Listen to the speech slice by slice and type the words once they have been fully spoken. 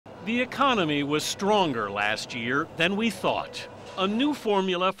The economy was stronger last year than we thought. A new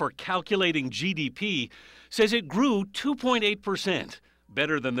formula for calculating GDP says it grew 2.8%,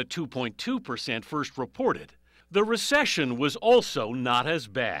 better than the 2.2% first reported. The recession was also not as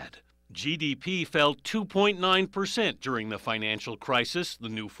bad. GDP fell 2.9% during the financial crisis, the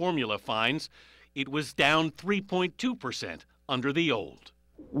new formula finds. It was down 3.2% under the old.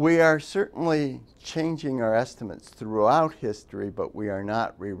 We are certainly changing our estimates throughout history, but we are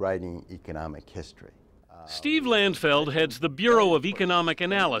not rewriting economic history. Steve Landfeld heads the Bureau of Economic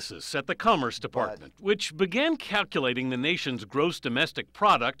Analysis at the Commerce Department, which began calculating the nation's gross domestic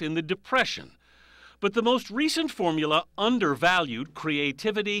product in the Depression. But the most recent formula undervalued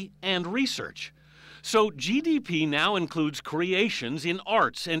creativity and research. So GDP now includes creations in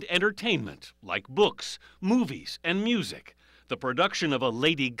arts and entertainment, like books, movies, and music. The production of a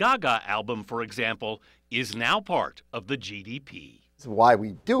Lady Gaga album, for example, is now part of the GDP. Why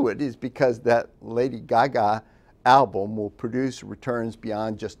we do it is because that Lady Gaga album will produce returns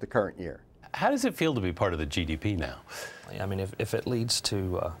beyond just the current year. How does it feel to be part of the GDP now? I mean, if it leads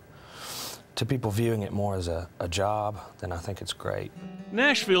to people viewing it more as a job, then I think it's great.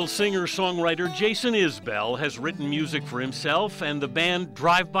 Nashville singer-songwriter Jason Isbell has written music for himself and the band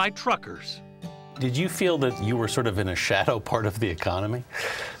Drive-By Truckers. Did you feel that you were sort of in a shadow part of the economy?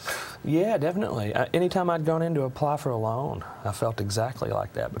 Yeah, definitely. Anytime I'd gone in to apply for a loan, I felt exactly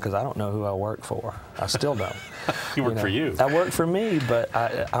like that because I don't know who I work for. I still don't. You work for you. I work for me, but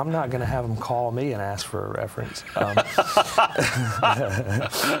I'm not going to have them call me and ask for a reference.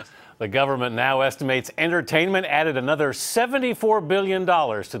 The government now estimates entertainment added another $74 billion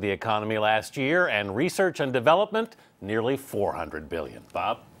to the economy last year, and research and development nearly $400 billion.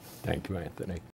 Bob? Thank you, Anthony.